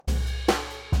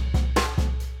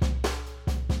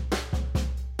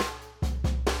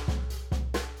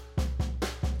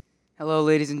Hello,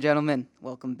 ladies and gentlemen.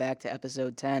 Welcome back to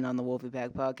episode 10 on the Wolfie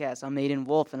Pack Podcast. I'm Aiden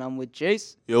Wolf, and I'm with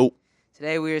Chase. Yo.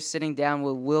 Today we are sitting down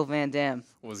with Will VanDam.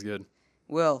 Was good.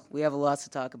 Will, we have a lot to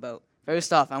talk about.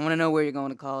 First off, I want to know where you're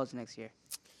going to college next year.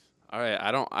 All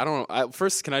right,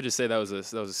 first, can I just say that was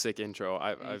a sick intro.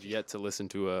 I've yet to listen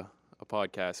to a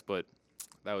podcast, but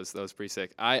that was pretty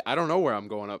sick. I don't know where I'm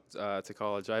going up to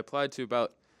college. I applied to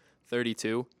about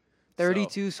 32.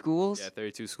 32 schools? Yeah,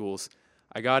 32 schools.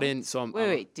 I got in, so I'm...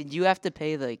 Wait. Did you have to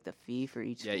pay the fee for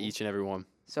each school? Yeah, each and every one.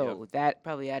 So Yep. that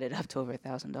probably added up to over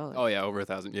 $1,000. Oh, yeah, over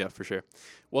 1,000. Yeah, for sure.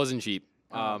 Wasn't cheap.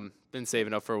 Been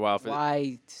saving up for a while for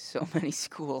Why so many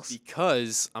schools?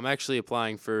 because I'm actually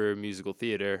applying for musical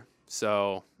theater.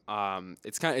 So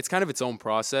it's kind of its own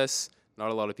process.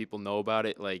 Not a lot of people know about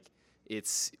it. Like,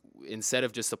 it's instead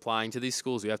of just applying to these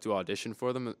schools, you have to audition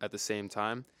for them at the same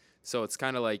time. So it's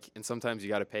kind of like, and sometimes you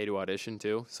got to pay to audition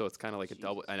too. So it's kind of like a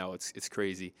double. I know it's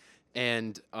crazy,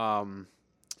 and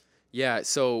yeah.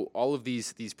 So all of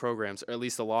these programs, or at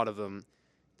least a lot of them,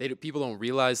 people don't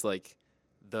realize like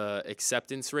the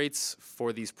acceptance rates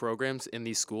for these programs in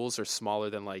these schools are smaller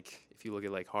than like if you look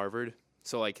at like Harvard.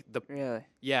 So like Really?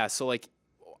 yeah. So like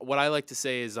what I like to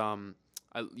say is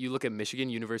you look at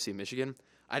Michigan, University of Michigan.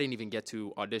 I didn't even get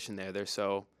to audition there. They're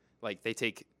so like they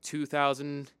take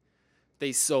 2,000.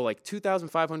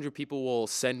 2,500 people will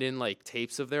send in like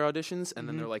tapes of their auditions, and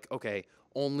then they're like, okay,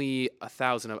 only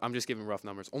 1,000 of, I'm just giving rough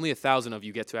numbers, only 1,000 of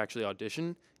you get to actually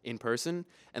audition in person,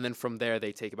 and then from there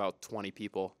they take about 20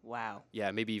 people. Wow.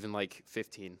 Yeah, maybe even like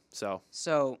 15. So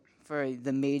for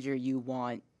the major you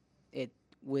want,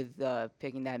 with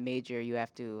picking that major, you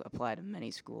have to apply to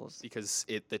many schools. because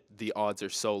the odds are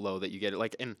so low that you get it.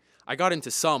 Like, and I got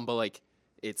into some, but like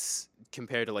it's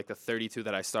compared to like the 32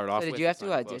 that I started off So with. did you have it's to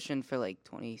not close. audition for like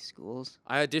 20 schools?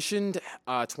 I auditioned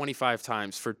 25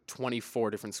 times for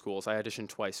 24 different schools. I auditioned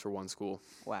twice for one school.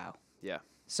 Wow. Yeah.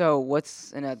 So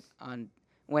what's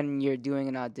when you're doing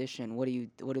an audition? What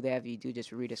do they have you do?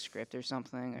 Just read a script or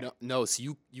something? Or? No.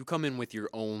 So you come in with your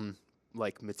own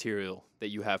like material that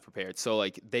you have prepared. So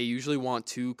like they usually want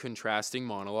 2 contrasting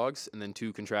monologues and then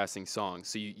 2 contrasting songs.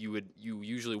 So you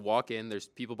usually walk in. There's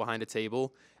people behind a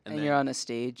table, And then you're on a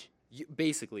stage.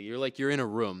 basically you're in a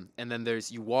room, and then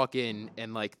you walk in,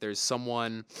 and like there's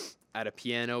someone at a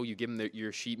piano. You give them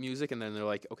your sheet music, and then they're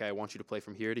like, okay, I want you to play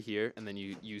from here to here, and then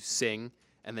you sing.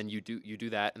 And then you do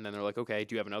that, and then they're like, okay,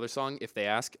 do you have another song? If they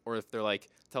ask, or if they're like,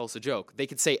 tell us a joke. They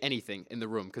could say anything in the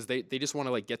room because they just want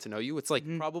to like get to know you. It's like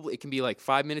probably, it can be like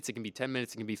 5 minutes, it can be 10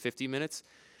 minutes, it can be 50 minutes.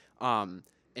 And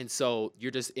so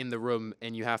you're just in the room,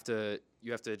 and you have to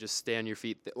just stay on your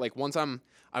feet. Like one time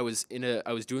I was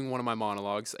doing one of my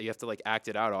monologues. You have to like act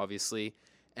it out, obviously.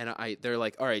 And they're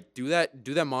like, all right, do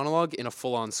that monologue in a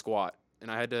full on squat. And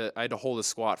I had to hold a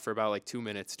squat for about like 2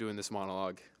 minutes doing this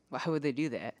monologue. Why would they do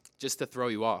that? Just to throw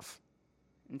you off.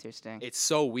 Interesting. It's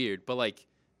so weird, but like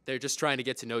they're just trying to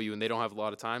get to know you, and they don't have a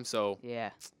lot of time, so Yeah.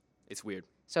 it's weird.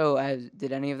 So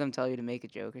did any of them tell you to make a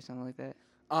joke or something like that?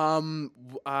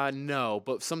 No,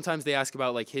 but sometimes they ask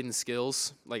about like hidden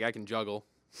skills. Like I can juggle.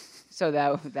 So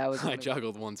that was I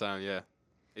juggled one time. Yeah,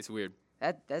 it's weird.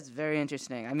 That's very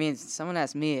interesting. I mean, someone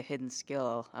asked me a hidden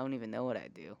skill. I don't even know what I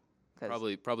do.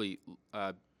 Probably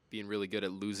being really good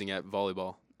at losing at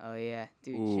volleyball. Oh yeah,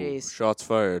 dude. Ooh, Chase. shots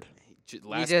fired.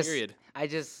 Last period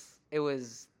It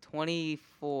was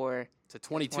 24 to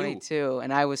 22. 22,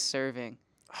 and I was serving.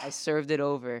 I served it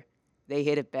over. They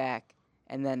hit it back,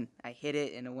 and then I hit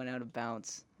it, and it went out of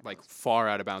bounds. Like far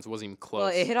out of bounds. It wasn't even close.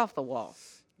 Well, it hit off the wall,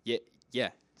 Yeah.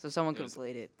 so someone It could was- have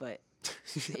played it. But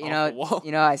Off the wall.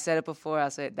 I said it before.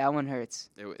 I'll say it, that one hurts.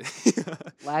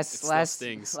 It Last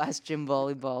stings. last gym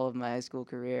volleyball of my high school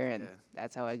career, and Yeah.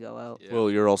 that's how I go out. Yeah. Well,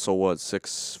 you're also what,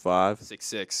 6'5"?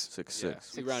 6'6". 6'6".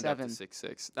 Yeah. We round up to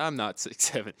 6'7". 6'6". I'm not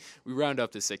 6'7". We round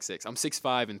up to 6'6". I'm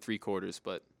 6'5" and 3/4,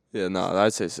 but Yeah, no,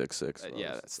 I'd say 6'6".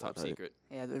 yeah, that's top secret.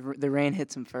 Yeah, the rain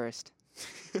hits him first.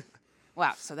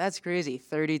 Wow, so that's crazy.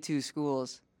 32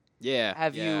 schools. Yeah.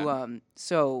 Have yeah. you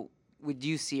so would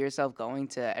you see yourself going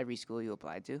to every school you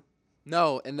applied to?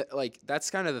 No, and like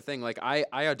that's kind of the thing. Like I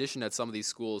auditioned at some of these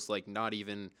schools, like not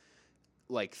even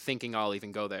like thinking I'll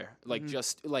even go there. Like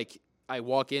just like I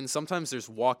walk in. Sometimes there's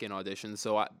walk-in auditions.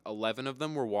 So 11 of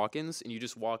them were walk-ins, and you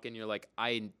just walk in. You're like,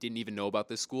 I didn't even know about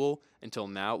this school until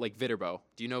now. Like Viterbo.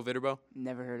 Do you know Viterbo?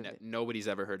 Never heard of it. Nobody's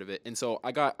ever heard of it. And so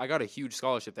I got a huge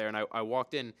scholarship there, and I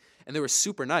walked in, and they were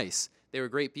super nice. They were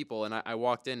great people, and I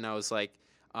walked in, and I was like,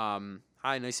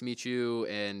 hi, nice to meet you.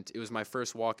 And it was my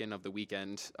first walk-in of the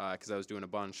weekend because I was doing a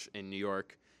bunch in New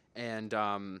York, and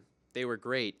they were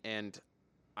great. And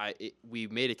we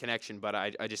made a connection, but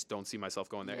I just don't see myself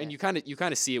going there. Yeah. And you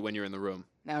kind of see it when you're in the room.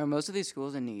 Now, are most of these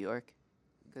schools in New York?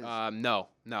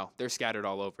 No, they're scattered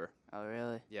all over. Oh,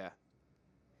 really? Yeah,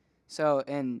 So,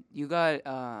 and you got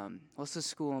what's the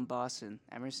school in Boston?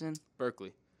 Emerson?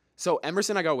 Berkeley. So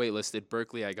Emerson, I got waitlisted.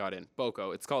 Berkeley, I got in.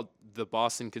 BOCO. It's called the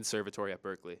Boston Conservatory at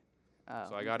Berkeley. Oh,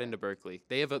 So I got into Berkeley.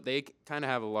 They kind of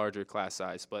have a larger class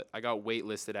size, but I got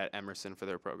waitlisted at Emerson for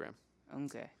their program.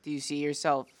 okay. Do you see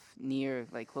yourself near,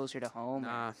 like, closer to home?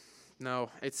 or- No,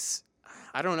 it's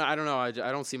I don't know. I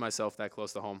don't see myself that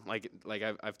close to home. Like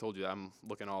I've told you, I'm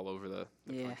looking all over the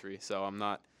Yeah. country, so I'm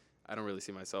not. I don't really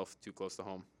see myself too close to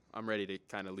home. I'm ready to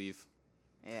kind of leave.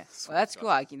 Yeah. So Well, that's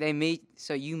tough.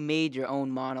 cool. You made your own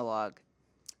monologue.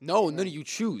 No, Yeah. you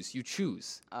choose. You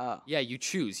choose. Oh. Yeah, you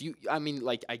choose. I mean,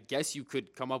 like, I guess you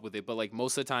could come up with it, but like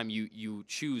most of the time, you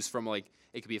choose from, like,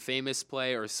 it could be a famous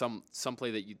play or some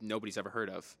play that nobody's ever heard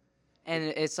of And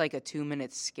it's like a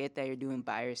 2-minute skit that you're doing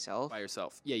by yourself. by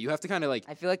yourself. Yeah, you have to kind of like.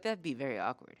 I feel like that'd be very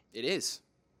awkward. It is.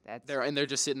 That's. They're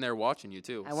just sitting there watching you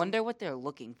too. I wonder what they're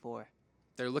looking for.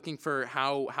 They're looking for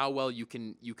how well you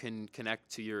can connect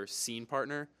to your scene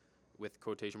partner, with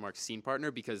quotation marks scene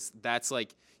partner, because that's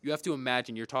like you have to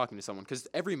imagine you're talking to someone, because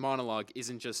every monologue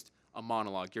isn't just a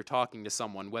monologue. You're talking to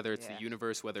someone, whether it's Yeah. the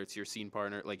universe, whether it's your scene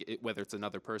partner, whether it's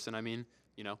another person. I mean,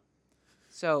 you know.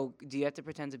 So, do you have to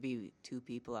pretend to be two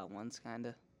people at once, kind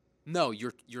of? No,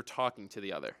 you're talking to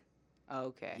the other. Oh,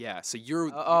 okay. Yeah, so you're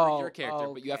Oh, your character,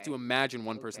 but you have to okay. imagine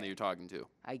one person that Okay. you're talking to.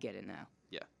 I get it now.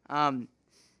 Yeah.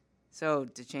 So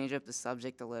to change up the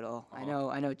subject a little, Uh-huh.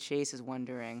 I know Chase is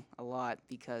wondering a lot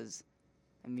because,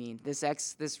 I mean, this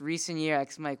recent year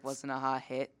X Mike wasn't a hot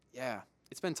hit. Yeah,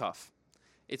 it's been tough.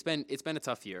 It's been a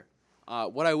tough year.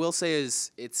 What I will say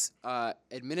is it's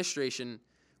administration.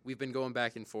 We've been going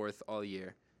back and forth all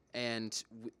year, and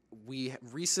we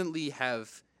recently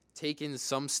have taken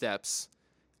some steps.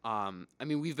 I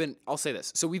mean, I'll say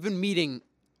this. So we've been meeting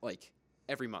like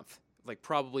every month, like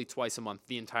probably twice a month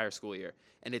the entire school year,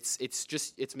 and it's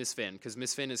Miss Finn, because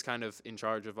Miss Finn is kind of in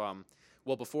charge of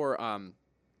before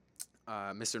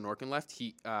Mr. Norkin left,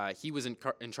 he was in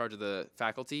charge of the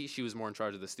faculty. She was more in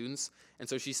charge of the students, and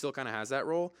so she still kind of has that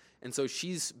role. And so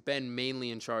she's been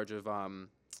mainly in charge of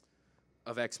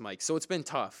X Mike. So it's been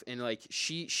tough, and like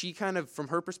she kind of, from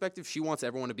her perspective, she wants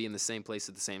everyone to be in the same place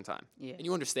at the same time. Yeah. And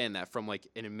you understand that from like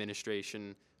an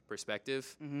administration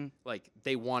perspective. Mm-hmm. Like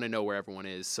they want to know where everyone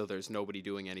is, so there's nobody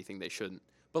doing anything they shouldn't.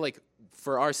 But like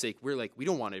for our sake, we're like, we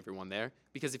don't want everyone there,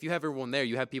 because if you have everyone there,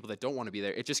 you have people that don't want to be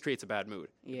there. It just creates a bad mood,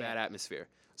 a Yeah. bad atmosphere.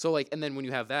 So like, and then when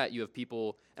you have that, you have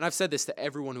people, and I've said this to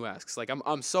everyone who asks. Like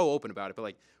I'm so open about it, but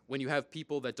like when you have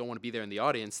people that don't want to be there in the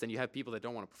audience, then you have people that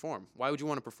don't want to perform. Why would you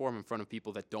want to perform in front of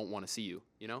people that don't want to see you?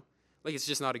 You know, like it's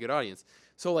just not a good audience.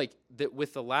 So like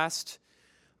with the last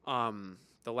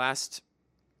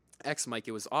X Mic,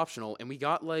 it was optional, and we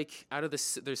got like out of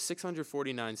there's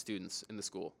 649 students in the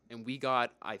school, and we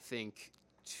got, I think,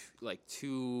 a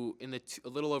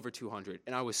little over 200,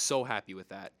 and I was so happy with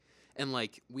that. And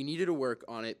like we needed to work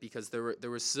on it because there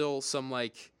was still some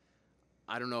like,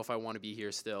 I don't know if I want to be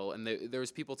here still, and there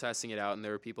was people testing it out, and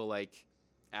there were people like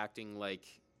acting like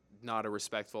not a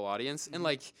respectful audience, and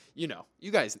like you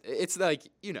guys, it's like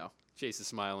Chase is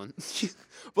smiling,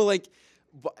 but like.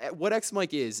 What X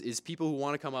Mic is people who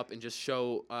want to come up and just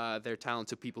show their talent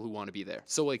to people who want to be there.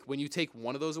 So like when you take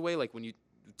one of those away, like when you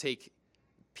take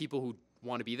people who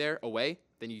want to be there away,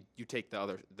 then you take the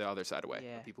other side away,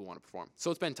 Yeah. the people who want to perform. So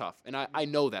it's been tough, and I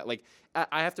know that. Like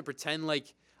I have to pretend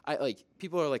like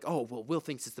people are like, oh well, Will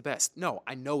thinks it's the best. No,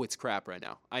 I know it's crap right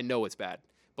now. I know it's bad,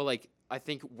 but like I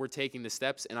think we're taking the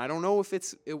steps, and I don't know if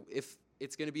it's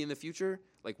going to be in the future,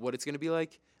 like what it's going to be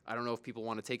like. I don't know if people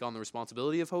want to take on the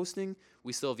responsibility of hosting.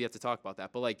 We still have yet to talk about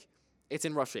that. But like, it's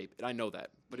in rough shape, and I know that.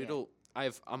 But Yeah.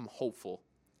 I'm hopeful.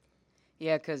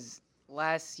 Yeah, because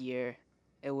last year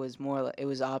it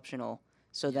was optional.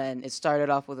 So then it started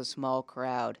off with a small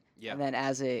crowd, Yeah. and then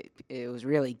as it was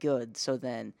really good. So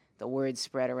then the word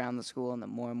spread around the school, and the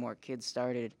more and more kids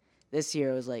started. This year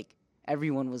it was like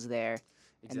everyone was there,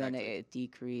 and then it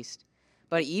decreased.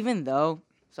 But even though,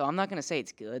 so I'm not gonna say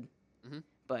it's good, Mhm.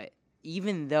 but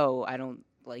even though I don't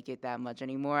like it that much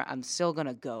anymore, I'm still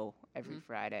gonna go every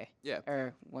Friday. Yeah.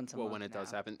 Or once a month. Well, when it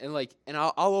does now. happen, and like, and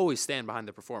I'll always stand behind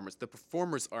the performers. The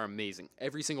performers are amazing.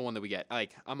 Every single one that we get,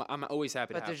 like, I'm always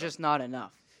happy to But have there's them. just not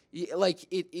enough. Yeah, like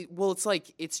well, it's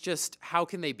like it's just how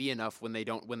can they be enough when they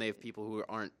have people who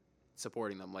aren't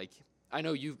supporting them? Like I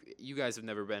know you guys have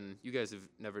never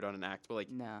done an act, but like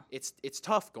No. it's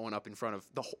tough going up in front of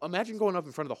imagine going up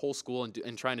in front of the whole school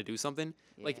and trying to do something.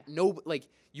 Yeah. Like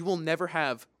you will never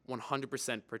have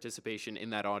 100% participation in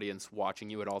that audience watching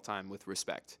you at all time with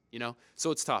respect,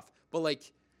 so it's tough. But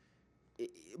like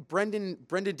Brendan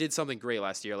did something great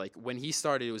last year. Like when he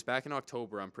started, it was back in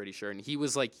October, I'm pretty sure, and he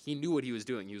was like, he knew what he was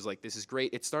doing. He was like, this is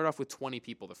great. It started off with 20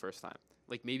 people the first time,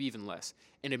 like maybe even less.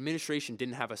 And administration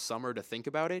didn't have a summer to think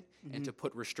about it and to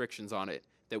put restrictions on it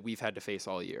that we've had to face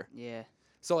all year. Yeah.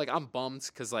 So like I'm bummed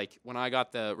because like when I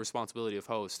got the responsibility of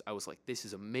host, I was like, this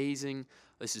is amazing.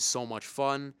 This is so much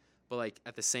fun. But like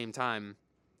at the same time,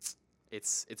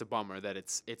 it's a bummer that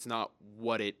it's not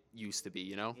what it used to be,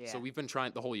 you know? Yeah. So we've been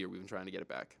trying the whole year. We've been trying to get it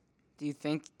back. Do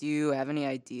you have any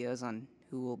ideas on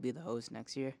who will be the host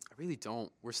next year? I really don't.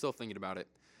 We're still thinking about it.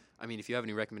 I mean, if you have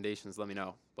any recommendations, let me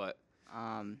know. But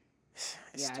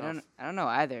it's yeah, tough. I don't know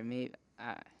either. Maybe.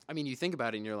 I mean, you think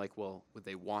about it and you're like, well, would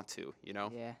they want to? You know?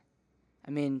 Yeah.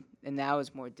 I mean, and now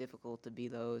it's more difficult to be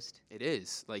the host. It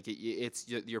is like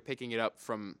you're picking it up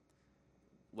from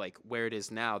like where it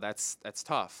is now. That's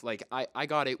tough. Like I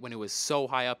got it when it was so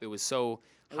high up. It was so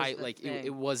high. Like it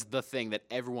was the thing that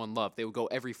everyone loved. They would go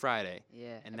every Friday.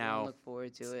 Yeah. And everyone now look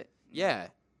forward to it. Yeah,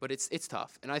 but it's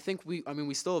tough. And I think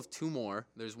we still have two more.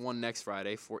 There's one next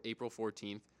Friday for April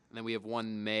 14th, and then we have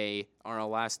one May on our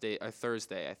last day,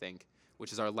 Thursday, I think,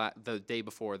 which is our the day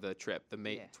before the trip, the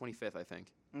May 25th, I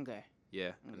think. Okay.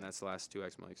 Yeah, and that's the last two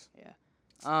X mics. Yeah.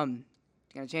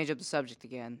 Gonna change up the subject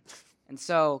again, and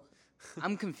so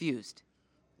I'm confused.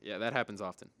 Yeah, that happens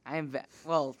often.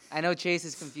 Well, I know Chase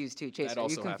is confused too. Chase, That are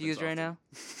you also confused right happens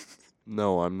now?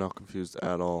 No, I'm not confused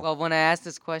at all. Well, when I ask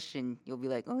this question, you'll be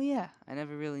like, "Oh yeah, I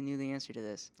never really knew the answer to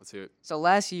this." Let's hear it. So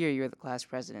last year you were the class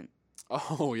president,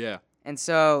 Oh yeah. and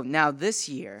so now this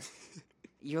year,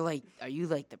 are you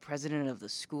like the president of the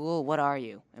school? What are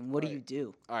you, and what do Right. you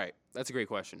do? All right, that's a great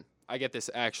question. I get this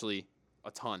actually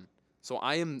a ton. So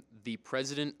I am the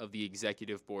president of the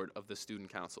executive board of the student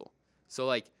council. So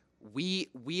like we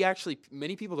actually,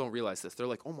 many people don't realize this. They're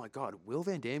like, oh my God, Will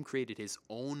VanDam created his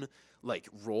own like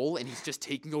role and he's just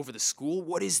taking over the school.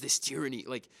 What is this tyranny?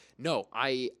 Like, no,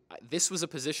 this was a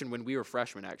position when we were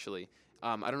freshmen actually.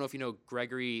 I don't know if you know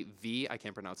Gregory V. I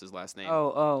can't pronounce his last name.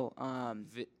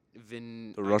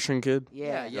 The Russian kid?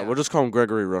 Yeah. Yeah, we'll just call him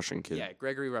Gregory Russian kid. Yeah,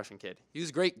 Gregory Russian kid. He was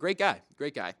great guy.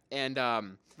 And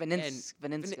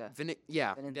Vaninska.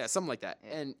 yeah, something like that.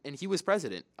 Yeah. And he was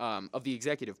president of the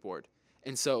executive board.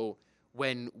 And so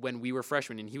when we were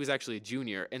freshmen, and he was actually a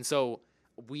junior, and so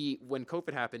when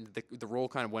COVID happened, the role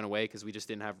kind of went away because we just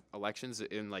didn't have elections,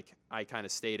 and like I kind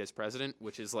of stayed as president,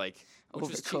 which was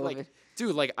COVID.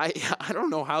 Dude, like I don't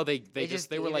know how they were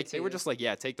you. just like,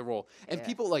 yeah, take the role, and Yeah.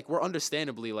 people like were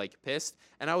understandably like pissed,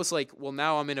 and I was like, well,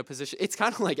 now I'm in a position. It's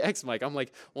kind of like X Mike. I'm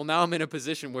like, well, now I'm in a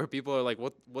position where people are like,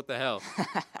 what the hell?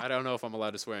 I don't know if I'm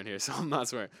allowed to swear in here, so I'm not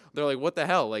swearing. They're like, what the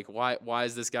hell? Like, why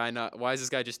is this guy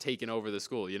just taking over the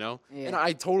school? You know? Yeah. And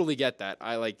I totally get that.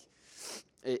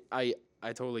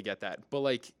 I totally get that. But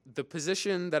like the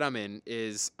position that I'm in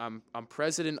is I'm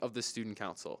president of the student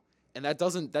council. And that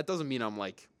doesn't mean I'm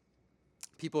like,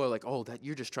 people are like, "Oh, that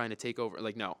you're just trying to take over."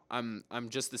 Like, no. I'm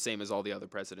just the same as all the other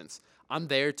presidents. I'm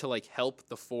there to like help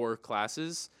the 4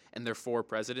 classes and their 4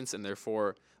 presidents and their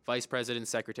 4 vice presidents,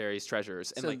 secretaries,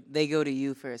 treasurers. And So like they go to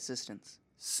you for assistance.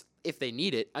 if they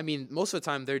need it. I mean, most of the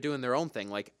time they're doing their own thing.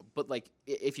 Like, but like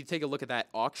if you take a look at that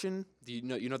auction, do you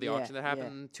know the Yeah, auction that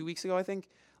happened 2 weeks ago, I think?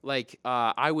 Like,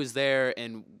 I was there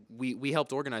and we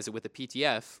helped organize it with the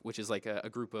PTF, which is like a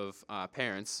group of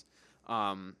parents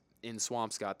in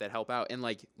Swampscott that help out. And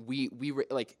like we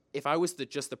like if I was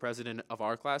just the president of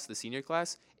our class, the senior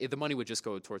class, the money would just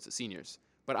go towards the seniors.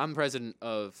 But I'm president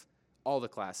of all the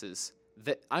classes.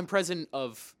 I'm president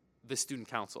of the student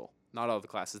council, not all the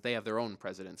classes. They have their own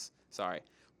presidents. Sorry,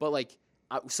 but like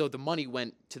so the money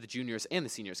went to the juniors and the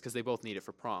seniors because they both need it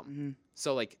for prom. Mm-hmm.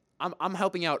 So like I'm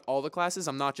helping out all the classes.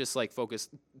 I'm not just like focused.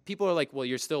 People are like, well,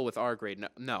 you're still with our grade.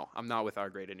 No, I'm not with our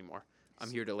grade anymore. I'm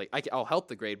here to like I'll help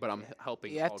the grade, but I'm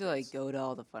helping. You have all to grades. like go to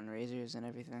all the fundraisers and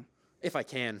everything. If I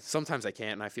can. Sometimes I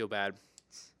can't, and I feel bad.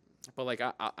 But like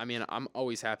I mean, I'm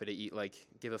always happy to eat. Like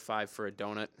give a $5 for a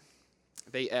donut.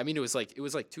 It was like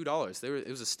 $2. It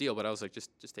was a steal, but I was like,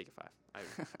 just take a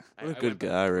 $5. What a good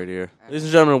guy right here. Ladies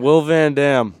and gentlemen, Will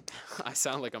VanDam. I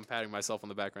sound like I'm patting myself on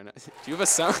the back right now. Do you have a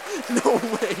sound? No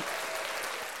way.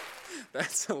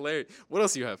 That's hilarious. What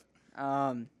else do you have?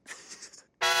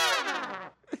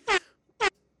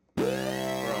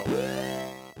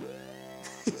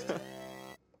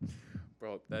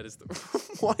 Bro, that is the.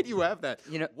 Why do you have that?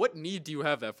 You know- what need do you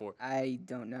have that for? I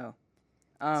don't know.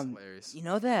 That's hilarious. You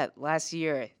know that last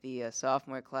year the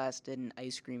sophomore class did an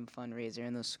ice cream fundraiser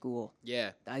in the school.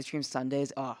 Yeah, The ice cream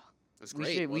sundaes. Oh, it was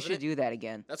great. we wasn't should it? do that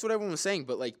again. That's what everyone was saying,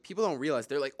 but like people don't realize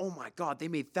they're like, oh my God, they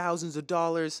made thousands of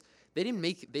dollars. they didn't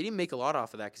make a lot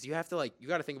off of that because you have to you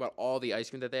got to think about all the ice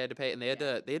cream that they had to pay, and they had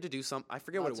to do some. I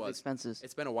forget Lots what it of was. expenses.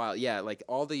 It's been a while. Yeah, like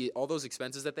all those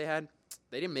expenses that they had,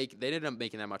 they didn't end up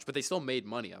making that much, but they still made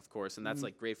money, of course, and that's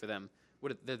like great for them.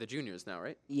 They're the juniors now,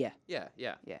 right? Yeah. Yeah.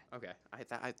 Yeah. Okay.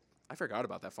 I forgot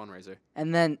about that fundraiser.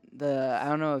 And then I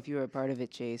don't know if you were a part of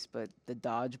it, Chase, but the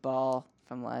dodgeball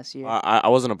from last year. I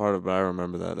wasn't a part of it, but I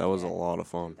remember that. That was a Yeah. lot of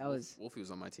fun. That was Wolfie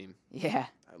was on my team. yeah.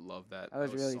 I love that. That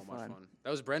was really so much fun. fun. That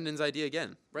was Brendan's idea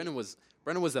again. Brendan was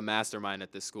the mastermind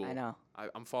at this school. I know.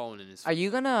 I'm following in his. Are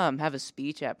you gonna have a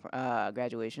speech at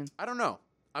graduation? I don't know.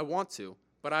 I want to,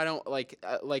 but I don't like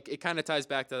it. Kind of ties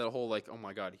back to that whole oh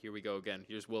my god, here we go again.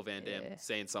 Here's Will VanDam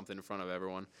saying something in front of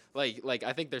everyone. Like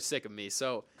I think they're sick of me.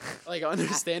 So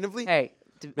understandably. Hey.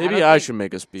 Maybe I should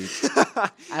make a speech.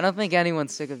 I don't think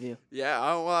anyone's sick of you. Yeah,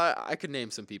 I could name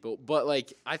some people, but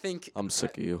I think I'm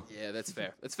sick of you. Yeah, that's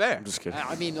fair. That's fair. I'm just kidding.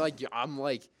 I mean, I'm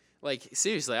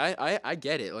seriously, I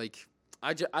get it.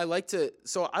 I like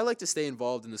to stay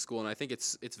involved in the school, and I think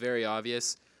it's very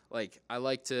obvious. I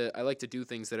like to do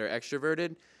things that are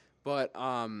extroverted, but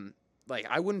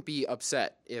I wouldn't be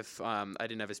upset if I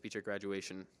didn't have a speech at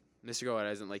graduation.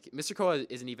 Mr. Koa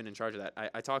isn't even in charge of that.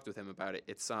 I talked with him about it.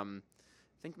 It's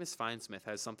I think Miss Finesmith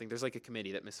has something. There's a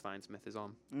committee that Miss Finesmith is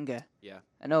on. Okay. Yeah.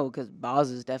 I know because Boz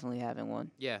is definitely having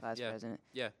one. Yeah. Vice president.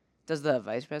 Yeah. Does the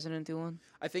vice president do one?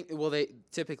 I think. Well, they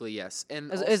typically yes.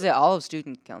 And Is it all of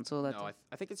student council? no,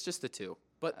 I think it's just the two.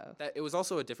 But it was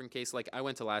also a different case. I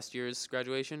went to last year's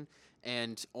graduation,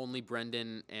 and only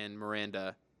Brendan and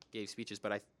Miranda gave speeches.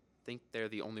 But I think they're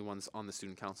the only ones on the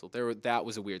student council. That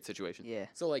was a weird situation. Yeah.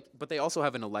 So but they also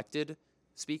have an elected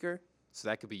speaker, so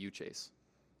that could be you, Chase.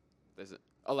 There's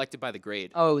elected by the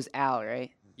grade. Oh, it was Al,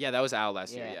 right? Yeah, that was Al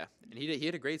last year. Yeah. Yeah, and he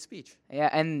had a great speech. Yeah,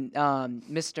 and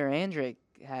Mr. Andrick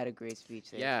had a great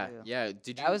speech there. Yeah, too. yeah.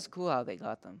 That was cool how they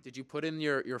got them. Did you put in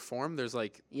your form? There's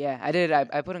Yeah, I did.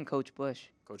 I put in Coach Bush.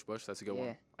 Coach Bush. That's a good Yeah.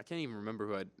 one. I can't even remember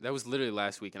who that was literally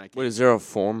last week, and I can't. Wait, is there a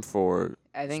form for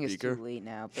I think speaker? it's too late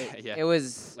now, but Yeah. it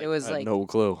was Like, I had no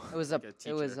clue. it was like a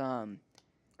it was teacher.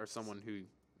 Or someone who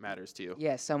matters to you.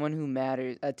 yeah, someone who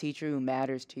matters, a teacher who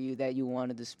matters to you that you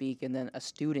wanted to speak, and then a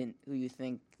student who you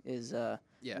think is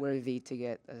Yeah. worthy to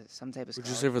get some type of What'd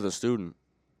you scholarship. say for the student?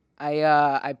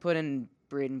 I put in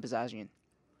Braden Bazazian.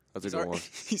 That's a He's good already, one.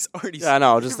 he's already. Yeah, I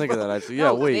know. I was just speaking, thinking bro. that actually. Yeah,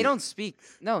 No, wait. they don't speak.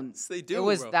 No, Yes, they do. it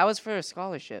was bro. that was for a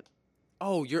scholarship.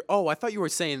 Oh, I thought you were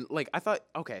saying I thought.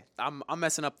 Okay, I'm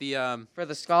messing up the. For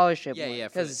the scholarship. Yeah, one, yeah.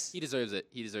 Because He deserves it.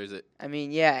 He deserves it. I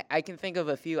mean, yeah, I can think of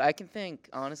a few. I can think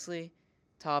honestly,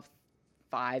 top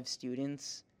 5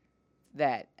 students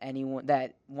that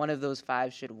one of those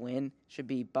 5 should win should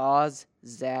be Boz,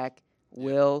 Zach,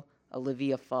 Will,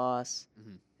 Olivia Foss,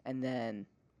 Mhm. and then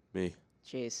Me.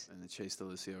 Chase. And then Chase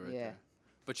Delisio right Yeah. there.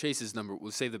 But Chase is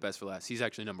we'll save the best for last. He's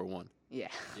actually number 1. Yeah,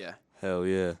 Yeah. Hell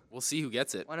yeah. We'll see who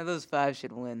gets it. one of those 5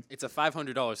 should win. It's a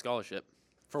 $500 scholarship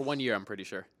for 1 year, I'm pretty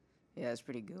sure. Yeah, that's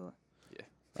pretty good.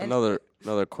 And-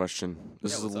 Another question.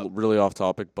 This Yeah, is what's up? really off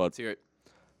topic, but Let's hear it.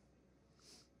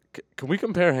 can we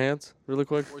compare hands really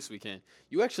quick? Of course we can.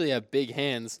 You actually have big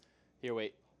hands. Here,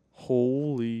 wait.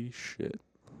 Holy shit.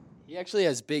 He actually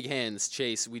has big hands,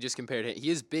 Chase. We just compared him. He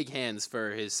has big hands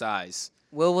for his size.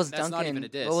 Will was That's not dunking. even a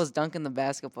diss. Will was dunking the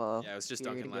basketball. Yeah, I was just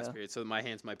period dunking last ago. period, so my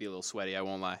hands might be a little sweaty. I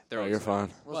won't lie. They're Oh, always you're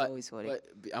sweaty. fine. Will's But- always sweaty.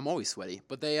 But I'm always sweaty.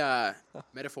 But they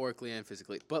metaphorically and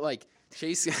physically. But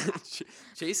Chase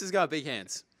Chase has got big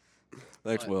hands.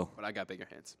 Thanks, but, Will. But I got bigger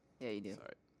hands. Yeah, you do.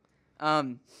 Sorry.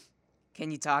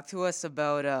 Can you talk to us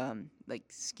about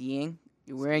skiing?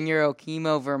 You're wearing your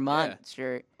Okemo, Vermont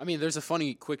shirt. I mean, there's a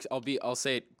funny quick. I'll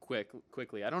say it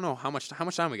quickly. I don't know how much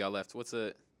time we got left. What's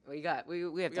the? We have We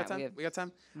got time. time. We got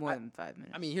time. More than 5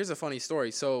 minutes. I mean, here's a funny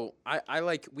story. So I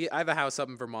have a house up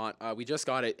in Vermont. We just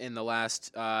got it in the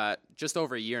last just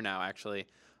over a year now, actually.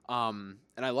 And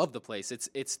I love the place.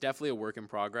 It's definitely a work in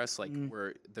progress.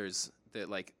 Where there's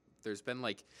been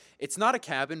it's not a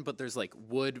cabin, but there's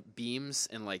wood beams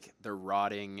and they're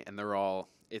rotting and they're all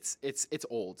it's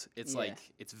old. It's Yeah.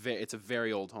 it's a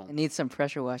very old home. It needs some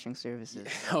pressure washing services.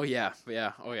 Oh yeah.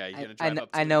 You're gonna drive up.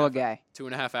 I know a guy.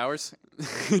 2.5 hours.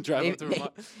 Drive up to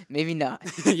Vermont. Maybe not,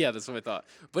 Yeah, that's what I thought.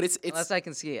 But it's unless I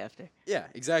can ski after. yeah,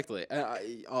 exactly.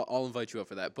 I'll invite you up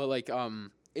for that. But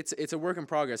it's a work in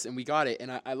progress, and we got it,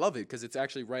 and I love it because it's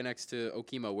actually right next to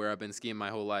Okemo, where I've been skiing my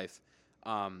whole life.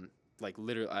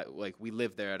 Literally, we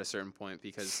lived there at a certain point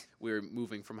because we were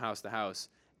moving from house to house,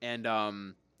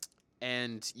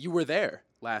 and you were there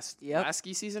last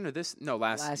ski season or this? No,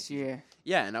 last ski season. year.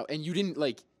 Yeah, and you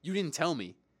didn't tell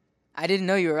me. I didn't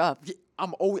know you were up.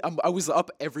 I was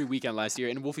up every weekend last year,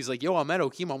 and Wolfie's like, "Yo, I'm at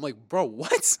Okemo." I'm like, "Bro,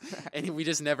 what?" And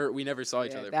we never saw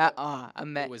each other. That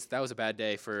That was a bad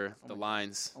day for the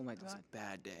Lions. Oh my It was God, a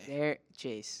bad day, there,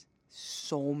 Chase.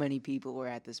 So many people were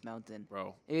at this mountain.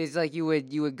 bro. It was like you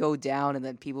would go down and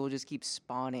then people would just keep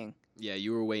spawning. Yeah,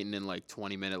 you were waiting in like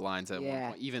 20-minute lines at one Yeah.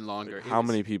 point, even longer. It How was-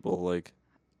 many people? Like,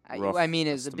 rough I mean,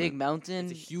 it's a big estimate. mountain.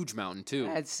 It's a huge mountain too.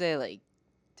 I'd say like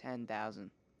 10,000.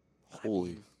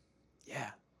 holy.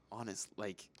 Yeah, honest.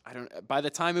 Like I don't. By the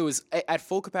time it was at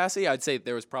full capacity, I'd say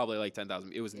there was probably like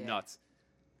 10,000. It was Yeah. nuts.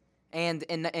 And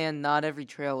not every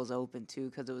trail was open too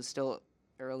because it was still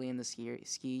early in the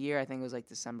ski year. I think it was like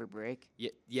December break.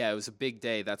 Yeah, it was a big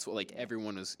day. That's what Yeah.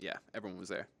 everyone was. Yeah, everyone was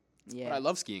there. Yeah, But I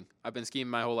love skiing. I've been skiing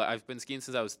my whole life. I've been skiing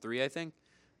since I was 3, I think,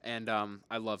 and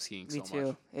I love skiing me so too.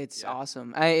 much. It's Yeah.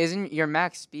 awesome. Isn't your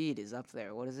max speed is up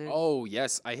there? What is it? Oh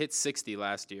yes, I hit 60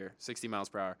 last year, 60 miles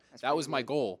per hour. That's That pretty was my good.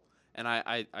 goal, and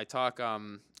I talk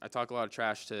a lot of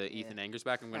trash to Ethan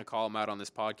Angersback. I'm gonna call him out on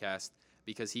this podcast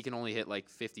because he can only hit like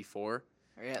 54.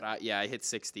 Really? But I hit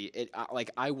 60.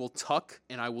 I will tuck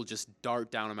and I will just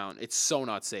dart down a mountain. It's so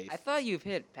not safe. I thought you've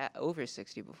hit over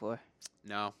 60 before.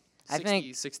 No, I 60,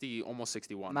 think 60, almost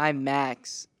 61. My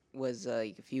max was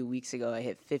like a few weeks ago. I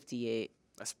hit 58.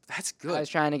 That's I was good.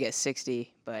 trying to get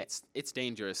 60, but It's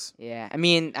dangerous. yeah. I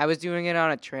mean, I was doing it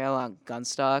on a trail on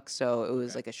Gunstock, so it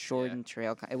was Okay. like a shortened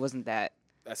trail. It wasn't that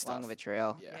That's long tough. of a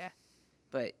trail. Yeah.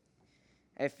 But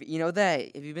if you know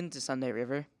that, have you been to Sunday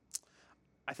River?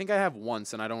 I think I have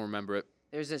once and I don't remember it.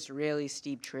 There's this really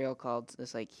steep trail called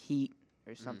this like Heat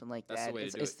or something like That's the that. way to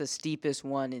It's, do it's the steepest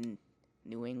one in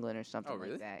New England or something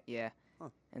really? like that. Yeah. Huh.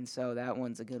 And so that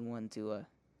one's a good one to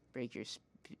break your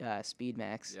speed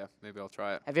max. Yeah, maybe I'll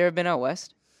try it. Have you ever been out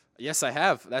west? Yes, I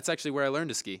have. That's actually where I learned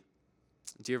to ski.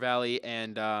 Deer Valley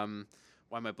and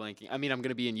why am I blanking? I mean, I'm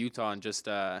gonna be in Utah in just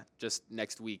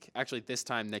next week. Actually, this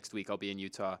time next week I'll be in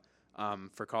Utah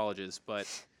for colleges. But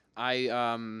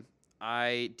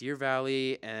I Deer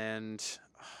Valley and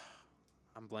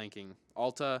I'm blanking.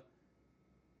 Alta.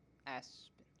 Aspen.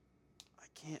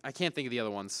 I can't think of the other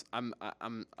ones. I'm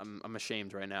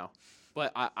ashamed right now.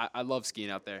 But I love skiing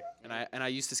out there, and I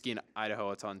used to ski in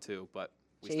Idaho a ton too, but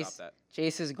we stopped that.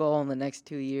 Chase's goal in the next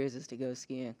 2 years is to go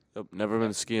skiing. Yep, never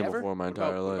been skiing Never? before my What about-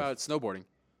 entire What life. about snowboarding,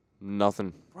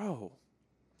 Nothing. bro?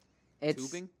 It's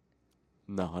Tubing,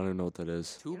 No, I don't know what that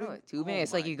is. You know tubing, what tubing. Oh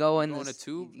it's like my- you go in go in a this,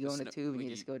 tube. You go in a tube and like you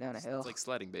just go down a hill. It's like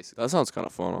sledding, basically. That sounds kind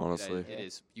of fun, Yeah, honestly. it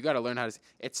is. You got to learn how to.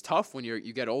 It's tough when you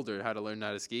get older how to learn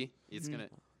how to ski. It's Mhm. gonna.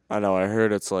 I know. I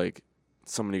heard it's like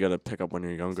something you got to pick up when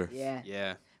you're younger. Yeah.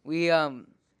 Yeah. We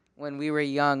when we were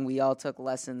young, we all took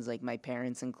lessons, like my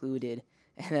parents included,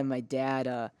 and then my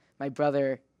dad, my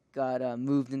brother got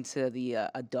moved into the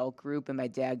adult group, and my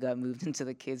dad got moved into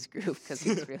the kids group because he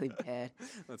was really bad.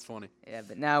 That's funny. Yeah,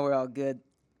 but now we're all good.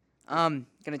 Gonna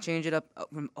change it up. Oh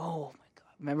my God!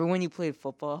 Remember when you played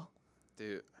football?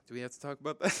 Dude, do we have to talk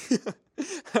about that?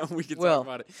 We can Will. talk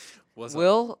about it. What's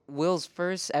up? Will's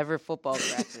first ever football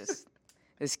practice.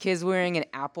 This kid's wearing an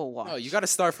Apple Watch. No, you got to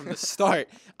start from the start.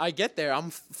 I get there.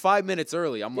 I'm 5 minutes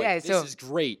early. I'm like, Yeah, this so- is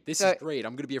great. This so- is great.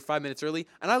 I'm going to be here 5 minutes early.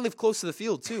 And I live close to the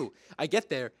field, too. I get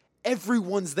there.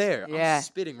 Everyone's there. Yeah. I'm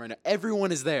spitting right now.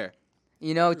 Everyone is there.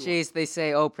 You know, Everyone. Chase, they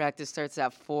say, oh, practice starts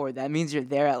at 4. That means you're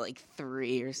there at like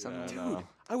 3 or Yeah, something. I know.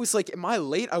 I was like, am I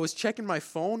late? I was checking my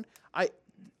phone.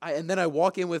 And then I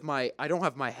walk in with I don't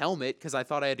have my helmet because I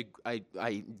thought I had to,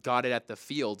 I got it at the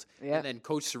field. Yeah. And then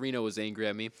Coach Sereno was angry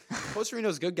at me. Coach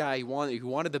Sereno's a good guy. He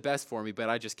wanted the best for me, but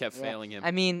I just kept Yeah. failing him.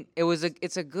 I mean,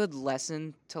 it's a good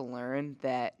lesson to learn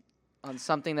that on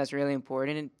something that's really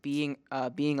important, and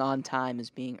being on time is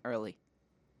being early.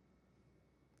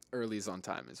 Early is on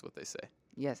time is what they say.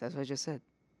 Yes, that's what I just said.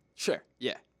 Sure.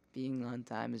 Yeah. Being on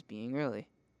time is being early.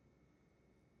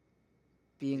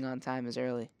 Being on time is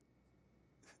early.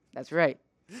 That's right.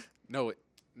 No,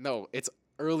 it's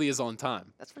early is on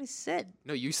time. That's what I said.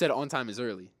 No, you said on time is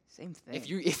early. Same thing.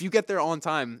 If you get there on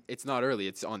time, it's not early,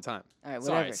 it's on time. All right,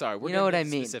 whatever. Sorry. We're You know what I getting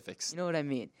into mean. Specifics. You know what I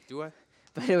mean. Do I?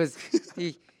 But it was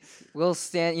Will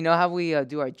stand. You know how we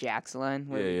do our jacks line?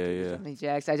 Yeah, we yeah, do yeah. so many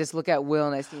jacks. I just look at Will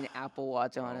and I see an Apple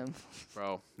Watch on him.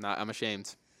 Bro, I'm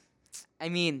ashamed. I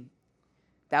mean,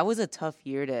 that was a tough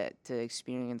year to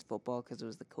experience football because it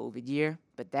was the COVID year.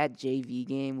 But that JV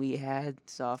game we had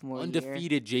sophomore year,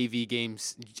 Undefeated JV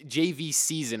games, JV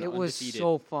season. it was undefeated.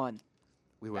 so fun.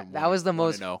 We went. that was the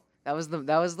most- 1-0.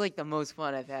 That was like the most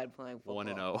fun I've had playing football.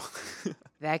 1-0.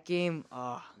 That game,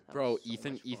 that Bro, was so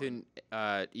much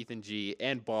fun. Ethan G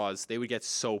and Boz, they would get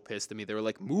so pissed at me. They were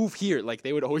like, "Move here!" Like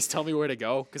they would always tell me where to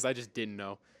go because I just didn't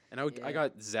know. And I Yeah.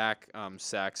 got Zach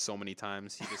sacked so many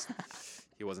times.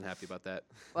 He wasn't happy about that.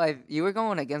 Well, you were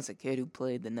going against a kid who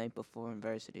played the night before in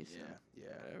varsity. So Yeah.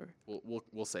 whatever.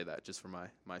 We'll say that just for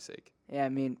my sake. Yeah, I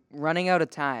mean, running out of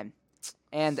time,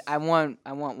 and I want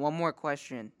one more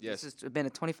question. Yes. This has been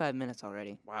 25 minutes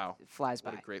already. Wow. It flies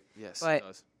What by. a great yes. But- it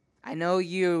does. I know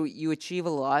you achieve a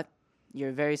lot. You're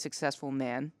a very successful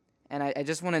man, and I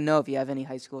just want to know if you have any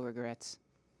high school regrets.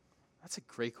 That's a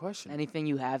great question. Anything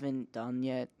you haven't done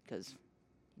yet, because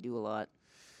you do a lot.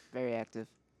 Very active.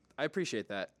 I appreciate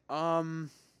that.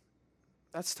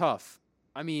 That's tough.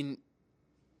 I mean,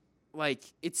 like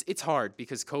it's hard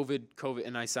because COVID,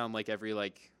 and I sound like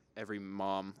every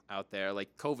mom out there.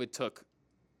 Like COVID took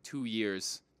 2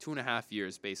 years, 2.5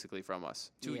 years, basically from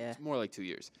us. Yeah. More like 2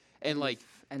 years, and like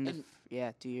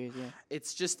yeah, 2 years. Yeah.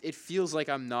 it's just it feels like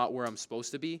I'm not where I'm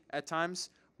supposed to be at times.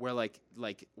 Where like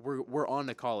we're on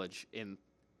to college in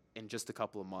just a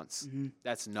couple of months. Mm-hmm.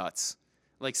 That's nuts.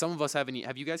 Like some of us have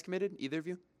you guys committed? Either of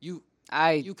you? You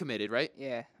I committed, right?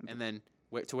 yeah. And then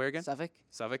where again? Suffolk.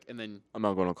 Suffolk, and then I'm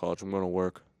not going to college. I'm going to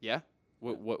work. yeah.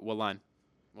 What line?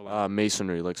 What line?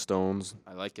 Masonry, like stones.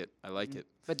 I like it. I like it.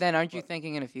 But then, aren't you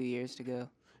thinking in a few years to go?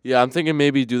 Yeah, I'm thinking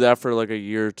maybe do that for like a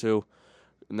year or two,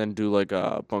 and then do like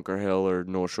Bunker Hill or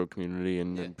North Shore Community,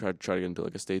 and then try to get into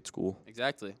like a state school.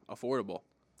 Exactly. Affordable.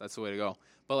 That's the way to go.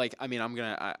 But like, I mean,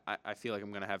 I feel like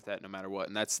I'm gonna have that no matter what,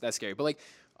 and that's scary. But like,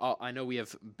 I know we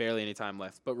have barely any time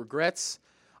left. But regrets,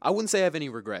 I wouldn't say I have any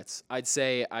regrets. I'd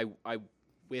say I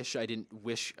wish I didn't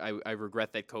wish I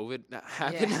regret that COVID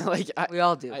happened. Yeah. Like We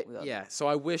all do. yeah. So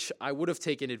I wish I would have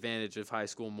taken advantage of high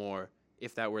school more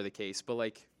if that were the case. But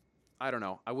like, I don't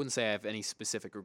know. I wouldn't say I have any specific